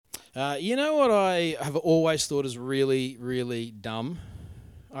You know what I have always thought is really, really dumb?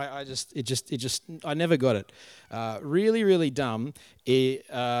 I never got it. Really, really dumb.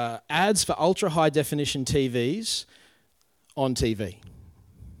 Ads for ultra high definition TVs on TV.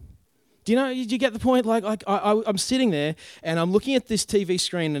 Do you get the point? I'm sitting there and I'm looking at this TV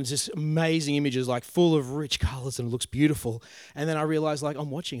screen and it's just amazing images, like full of rich colours, and it looks beautiful. And then I realise, like,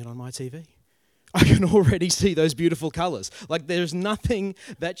 I'm watching it on my TV. I can already see those beautiful colours. Like, there's nothing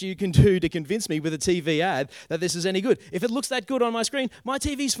that you can do to convince me with a TV ad that this is any good. If it looks that good on my screen, my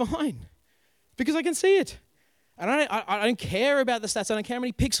TV's fine because I can see it. And I don't care about the stats. I don't care how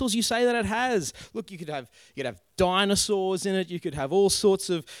many pixels you say that it has. Look, you could have dinosaurs in it. You could have all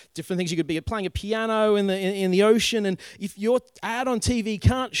sorts of different things. You could be playing a piano in the ocean. And if your ad on TV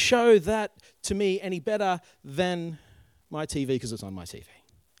can't show that to me any better than my TV because it's on my TV.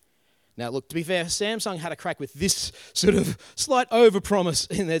 Now, look, to be fair, Samsung had a crack with this sort of slight overpromise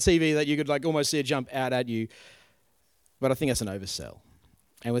in their TV that you could almost see it jump out at you. But I think that's an oversell.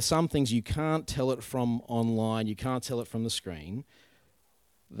 And with some things, you can't tell it from online. You can't tell it from the screen.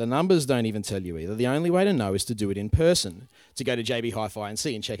 The numbers don't even tell you either. The only way to know is to do it in person, to go to JB Hi-Fi and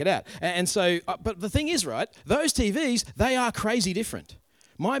see and check it out. And so, but the thing is, right, those TVs, they are crazy different.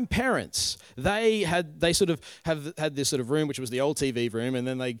 My parents, they had this sort of room, which was the old TV room, and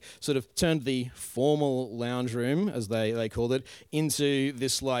then they sort of turned the formal lounge room, as they called it, into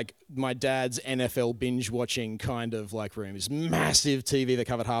this my dad's NFL binge watching kind of room. This massive TV that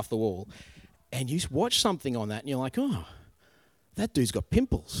covered half the wall. And you watch something on that and you're like, oh, that dude's got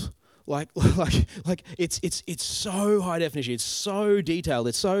pimples. It's so high definition. It's so detailed.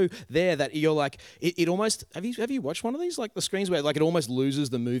 It's so there that you're like, it almost. Have you watched one of these? The screens where it almost loses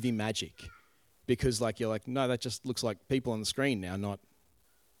the movie magic, because you're like, no, that just looks like people on the screen now, not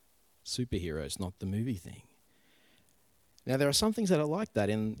superheroes, not the movie thing. Now there are some things that are like that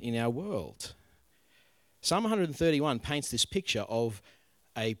in our world. Psalm 131 paints this picture of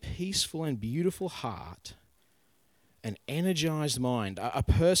a peaceful and beautiful heart, an energized mind, a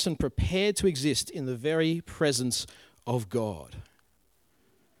person prepared to exist in the very presence of God.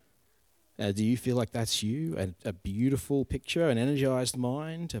 Do you feel like that's you? A beautiful picture, an energized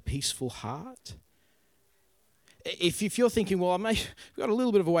mind, a peaceful heart? If you're thinking, well, we've got a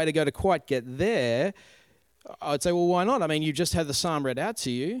little bit of a way to go to quite get there, I'd say, well, why not? I mean, you just had the psalm read out to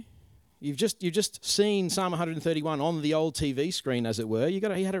you. You've just seen Psalm 131 on the old TV screen, as it were. He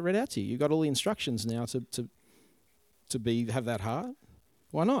had it read out to you. You've got all the instructions now to have that heart?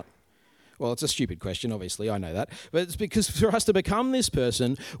 Why not? Well, it's a stupid question, obviously, I know that. But it's because for us to become this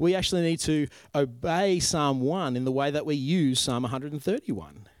person, we actually need to obey Psalm 1 in the way that we use Psalm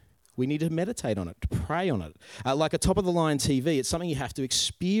 131. We need to meditate on it, to pray on it. Like a top-of-the-line TV, it's something you have to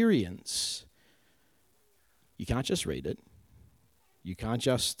experience. You can't just read it. You can't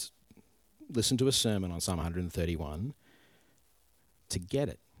just listen to a sermon on Psalm 131 to get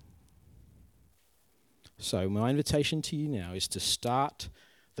it. So my invitation to you now is to start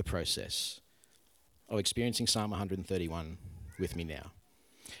the process of experiencing Psalm 131 with me now.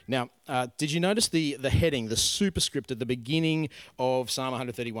 Now, did you notice the heading, the superscript at the beginning of Psalm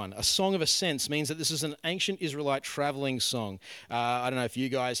 131? A song of ascents means that this is an ancient Israelite traveling song. I don't know if you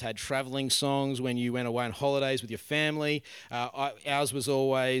guys had traveling songs when you went away on holidays with your family. Ours was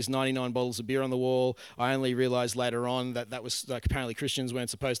always 99 bottles of beer on the wall. I only realized later on that was apparently Christians weren't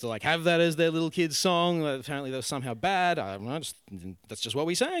supposed to have that as their little kid's song. Apparently that was somehow bad. That's just what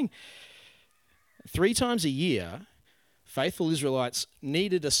we sang. 3 times a year, faithful Israelites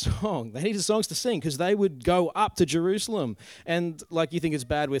needed a song. They needed songs to sing because they would go up to Jerusalem. And you think it's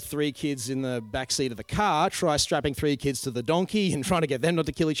bad with 3 kids in the back seat of the car, try strapping 3 kids to the donkey and trying to get them not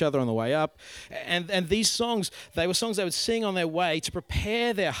to kill each other on the way up. And these songs, they were songs they would sing on their way to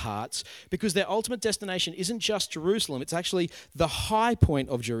prepare their hearts, because their ultimate destination isn't just Jerusalem. It's actually the high point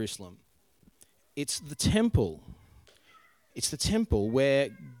of Jerusalem. It's the temple. It's the temple where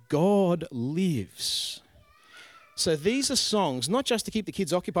God lives. So these are songs, not just to keep the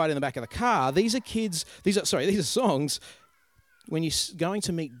kids occupied in the back of the car. These are songs when you're going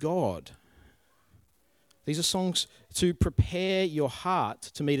to meet God. These are songs to prepare your heart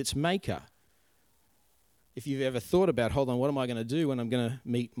to meet its maker. If you've ever thought about, hold on, what am I going to do when I'm going to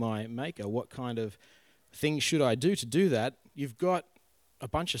meet my maker? What kind of things should I do to do that? You've got a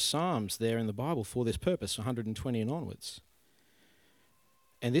bunch of psalms there in the Bible for this purpose, 120 and onwards.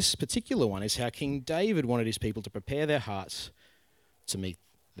 And this particular one is how King David wanted his people to prepare their hearts to meet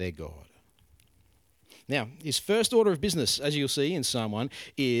their God. Now, his first order of business, as you'll see in Psalm 1,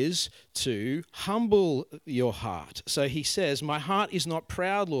 is to humble your heart. So he says, my heart is not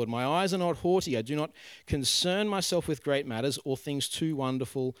proud, Lord. My eyes are not haughty. I do not concern myself with great matters or things too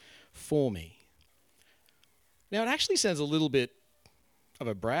wonderful for me. Now, it actually sounds a little bit of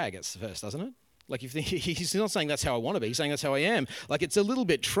a brag at first, doesn't it? Like, if he's not saying that's how I want to be, he's saying that's how I am. Like, it's a little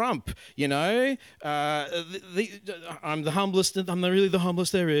bit Trump, you know? I'm the humblest, I'm really the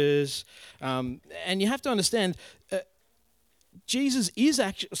humblest there is. And you have to understand, Jesus is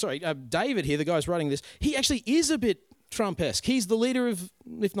actually, David here, the guy who's writing this, he actually is a bit Trump-esque. He's the leader of,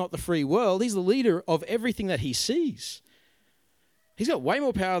 if not the free world, he's the leader of everything that he sees. He's got way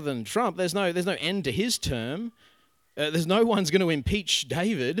more power than Trump. There's no end to his term. There's no one's going to impeach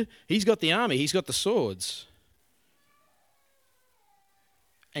David. He's got the army. He's got the swords.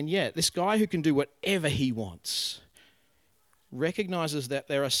 And yet, this guy who can do whatever he wants recognizes that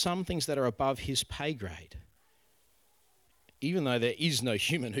there are some things that are above his pay grade, even though there is no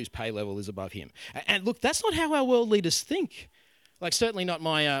human whose pay level is above him. And look, that's not how our world leaders think. Like, certainly not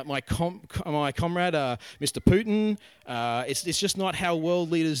my comrade, Mr. Putin. It's just not how world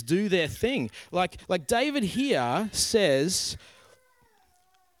leaders do their thing. Like David here says,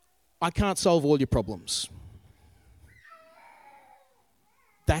 I can't solve all your problems.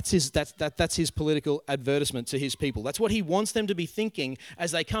 That's his political advertisement to his people. That's what he wants them to be thinking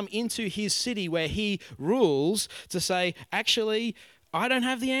as they come into his city where he rules, to say, actually, I don't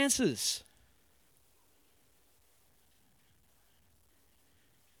have the answers.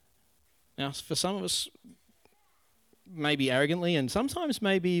 Now, for some of us, maybe arrogantly and sometimes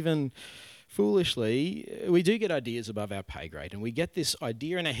maybe even foolishly, we do get ideas above our pay grade, and we get this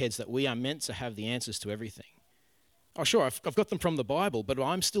idea in our heads that we are meant to have the answers to everything. Oh, sure, I've got them from the Bible, but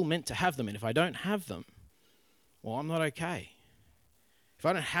I'm still meant to have them, and if I don't have them, well, I'm not okay. If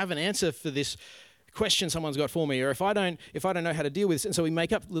I don't have an answer for this question someone's got for me, or if I don't know how to deal with this, and so we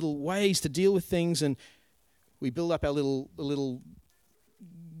make up little ways to deal with things, and we build up our little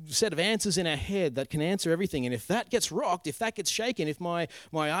set of answers in our head that can answer everything. And if that gets rocked, if that gets shaken, if my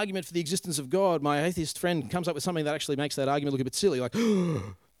argument for the existence of God, my atheist friend comes up with something that actually makes that argument look a bit silly, like,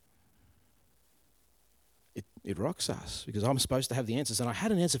 it rocks us, because I'm supposed to have the answers, and I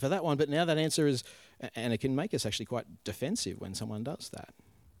had an answer for that one, but now that answer is, and it can make us actually quite defensive when someone does that.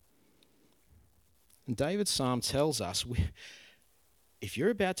 And David's psalm tells us, if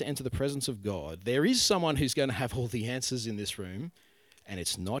you're about to enter the presence of God, there is someone who's going to have all the answers in this room, and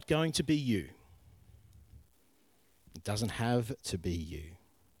it's not going to be you. It doesn't have to be you.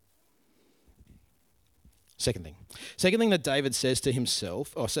 Second thing that David says to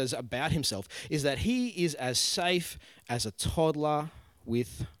himself, or says about himself, is that he is as safe as a toddler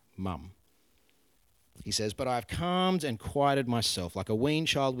with mum. He says, but I have calmed and quieted myself like a weaned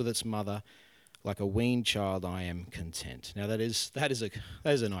child with its mother. Like a weaned child, I am content. Now that is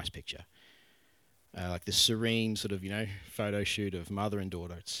a nice picture. Like this serene sort of, photo shoot of mother and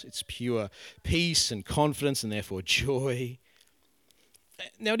daughter. It's pure peace and confidence and therefore joy.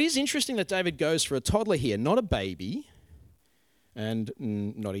 Now, it is interesting that David goes for a toddler here, not a baby and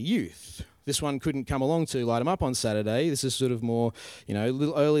not a youth. This one couldn't come along to light him up on Saturday. This is sort of more,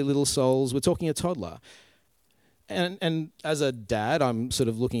 little souls. We're talking a toddler. And as a dad, I'm sort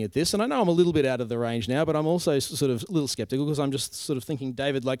of looking at this, and I know I'm a little bit out of the range now, but I'm also sort of a little skeptical, because I'm just sort of thinking,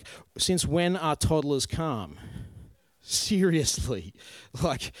 David, like, since when are toddlers calm? Seriously.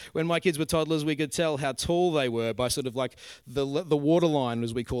 Like, when my kids were toddlers, we could tell how tall they were by sort of like the water line,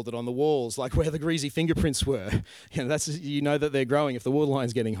 as we called it, on the walls, like where the greasy fingerprints were. You know that they're growing if the water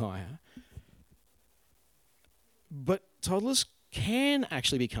line's getting higher. But toddlers can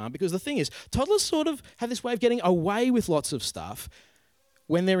actually be calm, because the thing is, toddlers sort of have this way of getting away with lots of stuff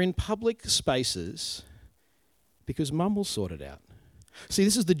when they're in public spaces, because mum will sort it out. See,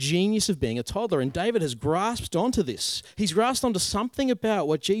 this is the genius of being a toddler, and David has grasped onto this. He's grasped onto something about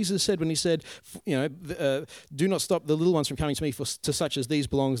what Jesus said when he said, do not stop the little ones from coming to me, for to such as these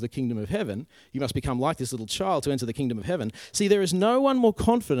belongs the kingdom of heaven. You must become like this little child to enter the kingdom of heaven. See, there is no one more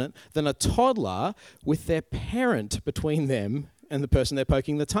confident than a toddler with their parent between them and the person they're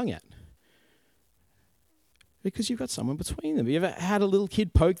poking the tongue at. Because you've got someone between them. Have you ever had a little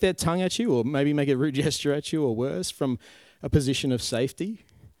kid poke their tongue at you, or maybe make a rude gesture at you, or worse, from a position of safety?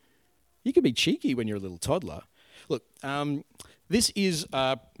 You can be cheeky when you're a little toddler. Look, this is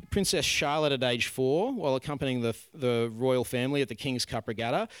Princess Charlotte at age 4 while accompanying the royal family at the King's Cup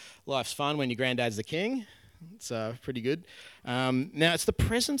Regatta. Life's fun when your granddad's the king. It's pretty good. Now, it's the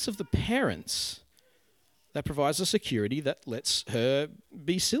presence of the parents that provides a security that lets her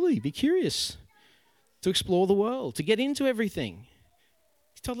be silly, be curious, to explore the world, to get into everything.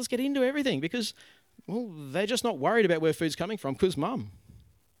 These toddlers get into everything because Well, they're just not worried about where food's coming from because mum.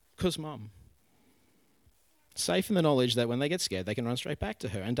 Because mum. Safe in the knowledge that when they get scared, they can run straight back to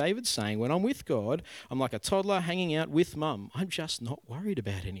her. And David's saying, when I'm with God, I'm like a toddler hanging out with mum. I'm just not worried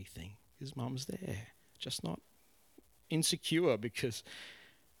about anything because mum's there. Just not insecure because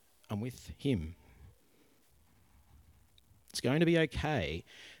I'm with him. It's going to be okay.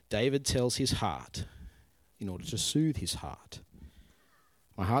 David tells his heart in order to soothe his heart.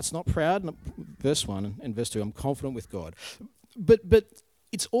 My heart's not proud, verse 1 and verse 2, I'm confident with God. But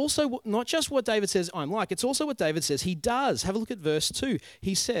it's also not just what David says I'm like, it's also what David says he does. Have a look at verse 2.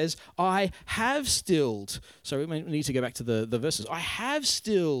 He says, I have stilled. So we need to go back to the verses. I have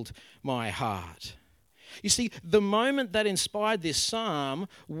stilled my heart. You see, the moment that inspired this psalm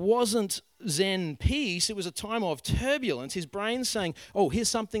wasn't Zen peace, it was a time of turbulence. His brain's saying, oh, here's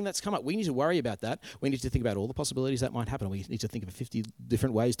something that's come up. We need to worry about that. We need to think about all the possibilities that might happen. We need to think of 50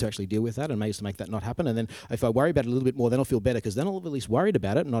 different ways to actually deal with that and ways to make that not happen. And then if I worry about it a little bit more, then I'll feel better because then I'll have at least worried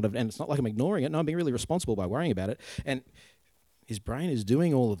about it. And it's not like I'm ignoring it. No, I'm being really responsible by worrying about it. And his brain is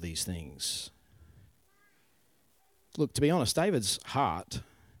doing all of these things. Look, to be honest, David's heart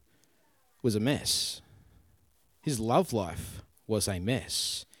was a mess. His love life was a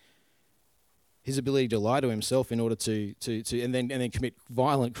mess. His ability to lie to himself in order to and then commit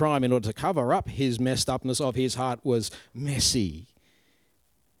violent crime in order to cover up his messed upness of his heart was messy.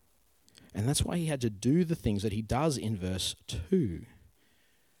 And that's why he had to do the things that he does in verse 2.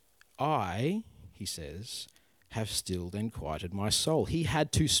 I, he says, have stilled and quieted my soul. He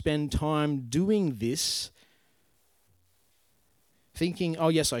had to spend time doing this, thinking, oh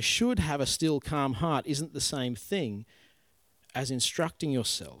yes, I should have a still, calm heart isn't the same thing as instructing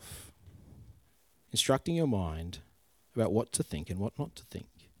yourself, instructing your mind about what to think and what not to think.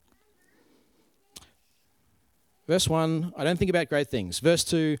 Verse 1, I don't think about great things. Verse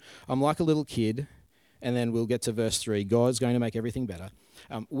 2, I'm like a little kid. And then we'll get to verse 3, God's going to make everything better.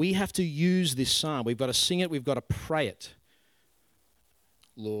 We have to use this psalm. We've got to sing it. We've got to pray it.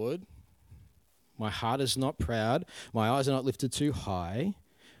 Lord, my heart is not proud. My eyes are not lifted too high.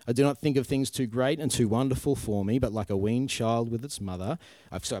 I do not think of things too great and too wonderful for me, but like a weaned child with its mother.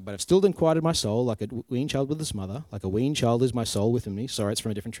 I've stilled and quieted my soul like a weaned child with its mother. Like a weaned child is my soul within me. Sorry, it's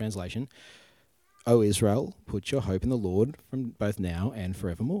from a different translation. O Israel, put your hope in the Lord from both now and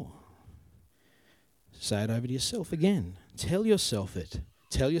forevermore. Say it over to yourself again. Tell yourself it.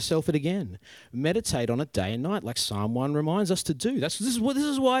 Tell yourself it again. Meditate on it day and night, like Psalm 1 reminds us to do. This is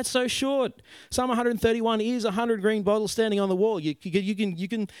why it's so short. Psalm 131 is 100 green bottles standing on the wall. You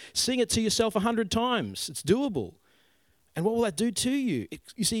can sing it to yourself 100 times. It's doable. And what will that do to you?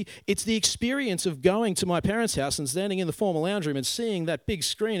 You see, it's the experience of going to my parents' house and standing in the formal lounge room and seeing that big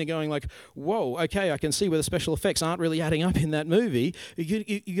screen and going like, whoa, okay, I can see where the special effects aren't really adding up in that movie.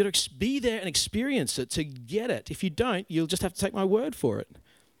 You got to be there and experience it to get it. If you don't, you'll just have to take my word for it.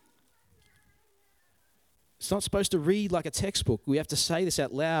 It's not supposed to read like a textbook. We have to say this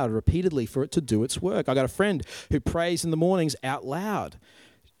out loud repeatedly for it to do its work. I got a friend who prays in the mornings out loud.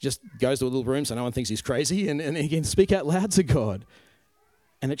 Just goes to a little room so no one thinks he's crazy and he can speak out loud to God.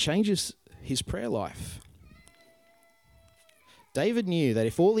 And it changes his prayer life. David knew that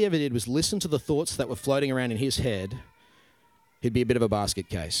if all he ever did was listen to the thoughts that were floating around in his head, he'd be a bit of a basket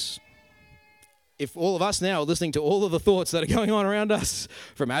case. If all of us now are listening to all of the thoughts that are going on around us,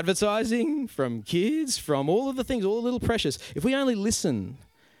 from advertising, from kids, from all of the things, all the little pressures, if we only listen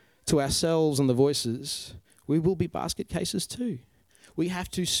to ourselves and the voices, we will be basket cases too. We have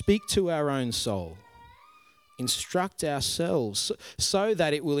to speak to our own soul, instruct ourselves so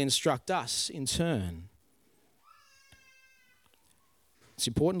that it will instruct us in turn. It's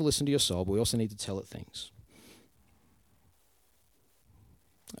important to listen to your soul, but we also need to tell it things.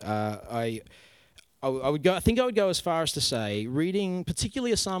 I would go as far as to say, reading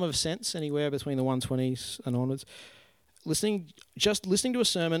particularly a Psalm of Ascents, anywhere between the 120s and onwards, listening to a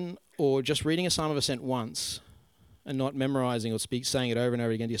sermon or just reading a Psalm of Ascent once and not memorizing or saying it over and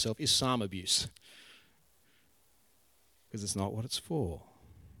over again to yourself is psalm abuse. Because it's not what it's for.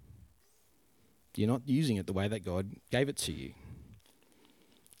 You're not using it the way that God gave it to you.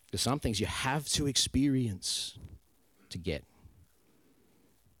 There's some things you have to experience to get.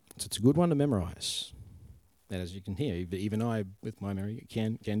 So it's a good one to memorize. And as you can hear, even I, with my memory,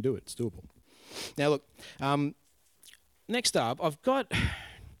 can do it. It's doable. Now look, next up,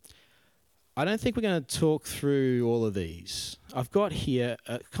 I don't think we're going to talk through all of these. I've got here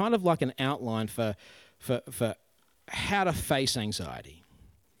kind of like an outline for how to face anxiety.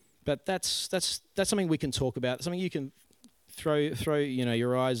 But that's something we can talk about, something you can throw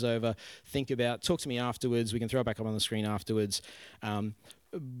your eyes over, think about, talk to me afterwards. We can throw it back up on the screen afterwards.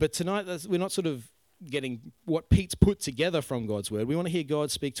 But tonight, we're not sort of getting what Pete's put together from God's word. We want to hear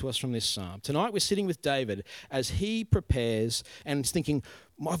God speak to us from this psalm. Tonight we're sitting with David as he prepares and is thinking,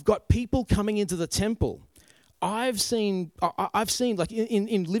 I've got people coming into the temple. I've seen like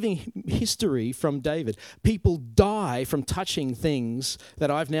in living history from David, people die from touching things that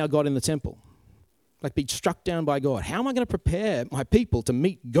I've now got in the temple. Like be struck down by God. How am I going to prepare my people to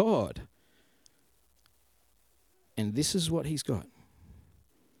meet God? And this is what he's got.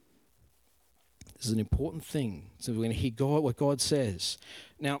 This is an important thing. So we're going to hear God, what God says.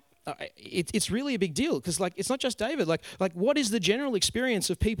 Now, it's really a big deal because like it's not just David. Like what is the general experience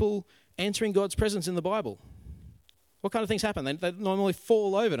of people entering God's presence in the Bible? What kind of things happen? They normally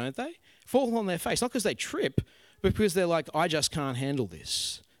fall over, don't they? Fall on their face, not because they trip, but because they're like, I just can't handle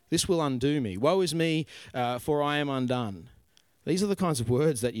this. This will undo me. Woe is me, for I am undone. These are the kinds of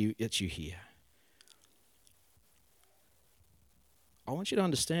words that you hear. I want you to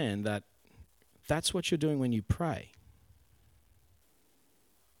understand that that's what you're doing when you pray.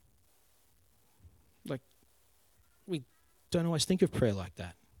 Like, we don't always think of prayer like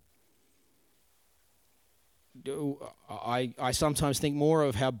that. I sometimes think more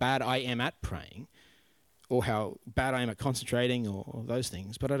of how bad I am at praying or how bad I am at concentrating or those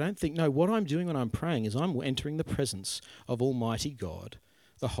things. But I don't think, no, what I'm doing when I'm praying is I'm entering the presence of Almighty God,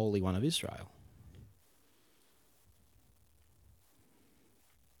 the Holy One of Israel.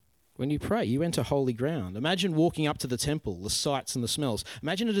 When you pray, you enter holy ground. Imagine walking up to the temple, the sights and the smells.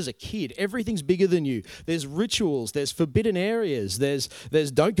 Imagine it as a kid. Everything's bigger than you. There's rituals, there's forbidden areas, there's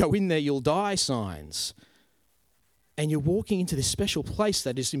don't go in there, you'll die signs. And you're walking into this special place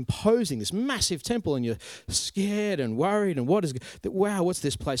that is imposing, this massive temple, and you're scared and worried and wow, what's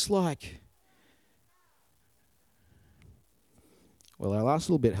this place like? Well, our last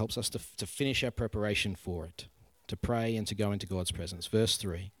little bit helps us to finish our preparation for it, to pray and to go into God's presence. Verse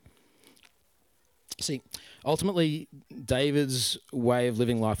 3. See, ultimately, David's way of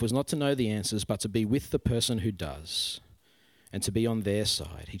living life was not to know the answers, but to be with the person who does and to be on their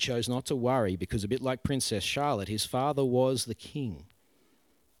side. He chose not to worry because, a bit like Princess Charlotte, his father was the king.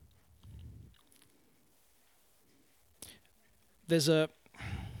 There's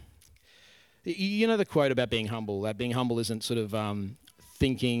you know the quote about being humble, that being humble isn't sort of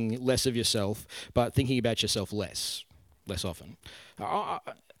thinking less of yourself, but thinking about yourself less often.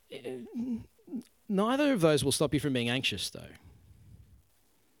 Neither of those will stop you from being anxious, though.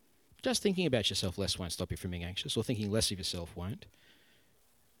 Just thinking about yourself less won't stop you from being anxious, or thinking less of yourself won't.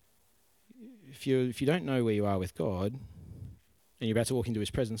 If you don't know where you are with God, and you're about to walk into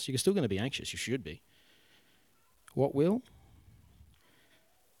his presence, you're still going to be anxious. You should be. What will?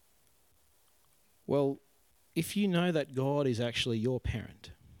 Well, if you know that God is actually your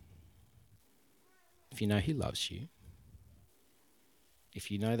parent, if you know he loves you, if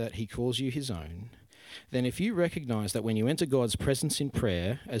you know that he calls you his own, then if you recognize that when you enter God's presence in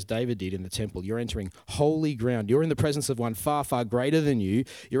prayer, as David did in the temple, you're entering holy ground. You're in the presence of one far, far greater than you.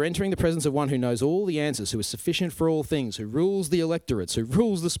 You're entering the presence of one who knows all the answers, who is sufficient for all things, who rules the electorates, who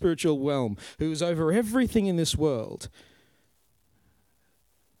rules the spiritual realm, who is over everything in this world.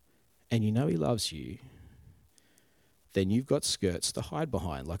 And you know he loves you, then you've got skirts to hide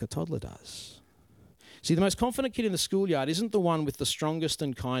behind like a toddler does. See, the most confident kid in the schoolyard isn't the one with the strongest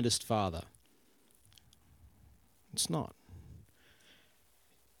and kindest father. It's not.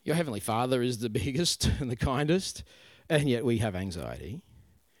 Your Heavenly Father is the biggest and the kindest, and yet we have anxiety.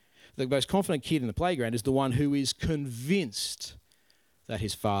 The most confident kid in the playground is the one who is convinced that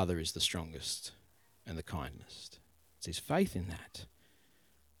his father is the strongest and the kindest. It's his faith in that.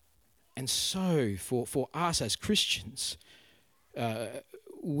 And so, for us as Christians,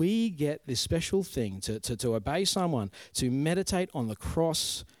 we get this special thing to obey someone, to meditate on the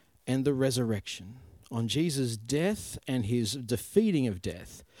cross and the resurrection, on Jesus' death and his defeating of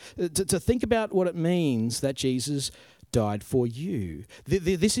death, to think about what it means that Jesus died for you.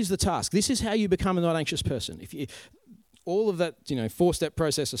 This is the task. This is how you become a not-anxious person. If you, all of that, four-step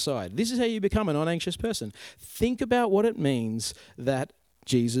process aside, this is how you become a non-anxious person. Think about what it means that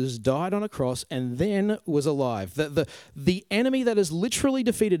Jesus died on a cross and then was alive. The enemy that has literally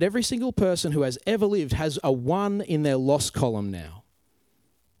defeated every single person who has ever lived has a 1 in their loss column now.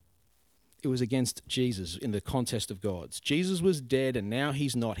 It was against Jesus in the contest of gods. Jesus was dead and now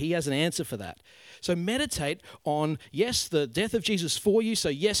he's not. He has an answer for that. So meditate on, yes, the death of Jesus for you. So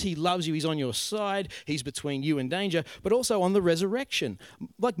yes, he loves you. He's on your side. He's between you and danger. But also on the resurrection.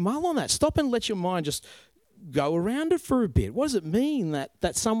 Like, mull on that. Stop and let your mind just go around it for a bit. What does it mean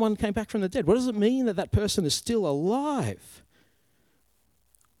that someone came back from the dead? What does it mean that person is still alive?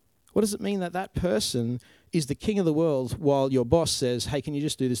 What does it mean that person is the king of the world while your boss says, hey, can you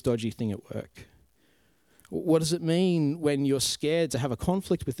just do this dodgy thing at work? What does it mean when you're scared to have a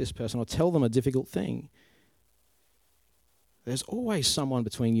conflict with this person or tell them a difficult thing? There's always someone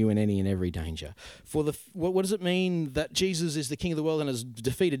between you and any and every danger. What does it mean that Jesus is the King of the world and has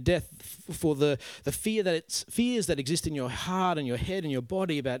defeated death? For the fears that exist in your heart and your head and your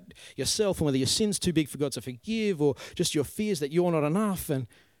body about yourself and whether your sin's too big for God to forgive, or just your fears that you're not enough. And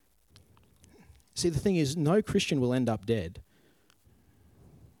see, the thing is, no Christian will end up dead.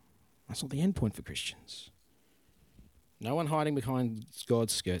 That's not the end point for Christians. No one hiding behind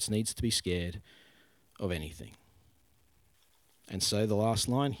God's skirts needs to be scared of anything. And so the last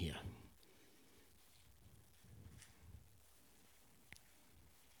line here.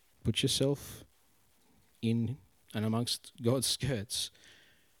 Put yourself in and amongst God's skirts.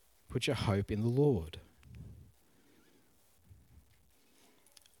 Put your hope in the Lord.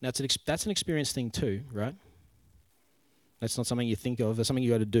 Now, that's an experience thing too, right? That's not something you think of. That's something you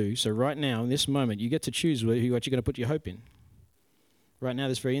got to do. So right now, in this moment, you get to choose what you're going to put your hope in. Right now,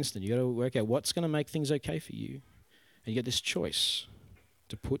 this very instant, you got to work out what's going to make things okay for you. And you get this choice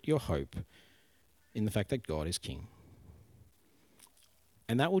to put your hope in the fact that God is King.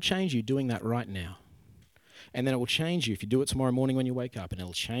 And that will change you doing that right now. And then it will change you if you do it tomorrow morning when you wake up. And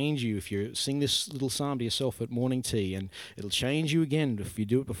it'll change you if you sing this little psalm to yourself at morning tea. And it'll change you again if you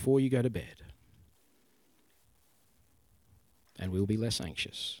do it before you go to bed. And we'll be less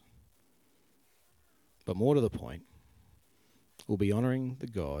anxious. But more to the point, we'll be honouring the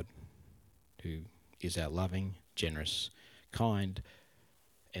God who is our loving, generous, kind,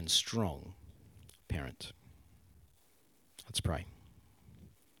 and strong parent. Let's pray.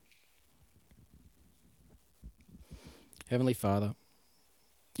 Heavenly Father,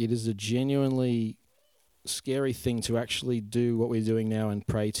 it is a genuinely scary thing to actually do what we're doing now and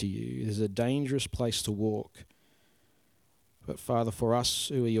pray to you. It is a dangerous place to walk. But Father, for us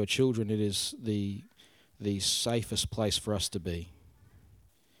who are your children, it is the safest place for us to be.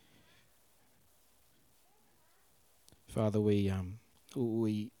 Father, we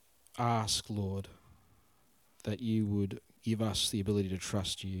ask, Lord, that you would give us the ability to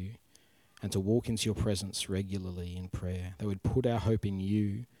trust you and to walk into your presence regularly in prayer, that we'd put our hope in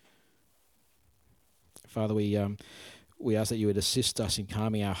you. Father, we ask that you would assist us in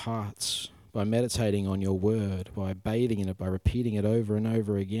calming our hearts by meditating on your word, by bathing in it, by repeating it over and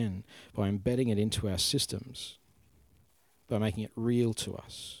over again, by embedding it into our systems, by making it real to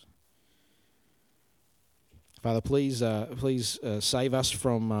us. Father, please save us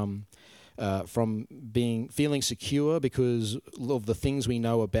from feeling secure because of the things we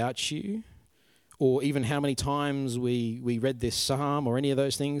know about you, or even how many times we read this psalm or any of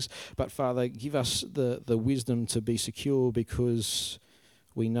those things. But Father, give us the wisdom to be secure because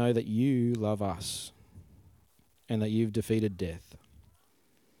we know that you love us and that you've defeated death.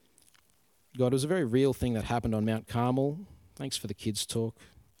 God, it was a very real thing that happened on Mount Carmel. Thanks for the kids' talk.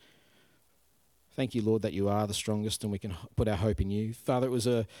 Thank you, Lord, that you are the strongest and we can put our hope in you. Father, it was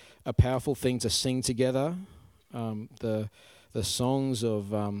a powerful thing to sing together, the songs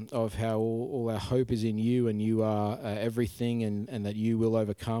of how all our hope is in you and you are everything and that you will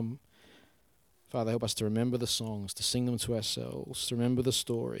overcome. Father, help us to remember the songs, to sing them to ourselves, to remember the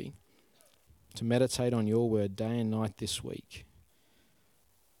story, to meditate on your word day and night this week,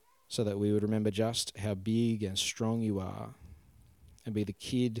 so that we would remember just how big and strong you are and be the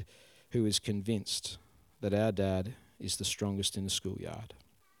kid who is convinced that our dad is the strongest in the schoolyard.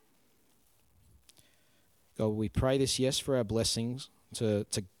 God, we pray this, yes, for our blessings, to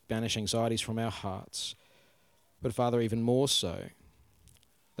banish anxieties from our hearts, but Father, even more so,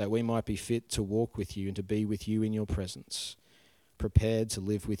 that we might be fit to walk with you and to be with you in your presence, prepared to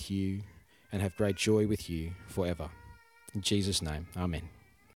live with you and have great joy with you forever. In Jesus' name, amen.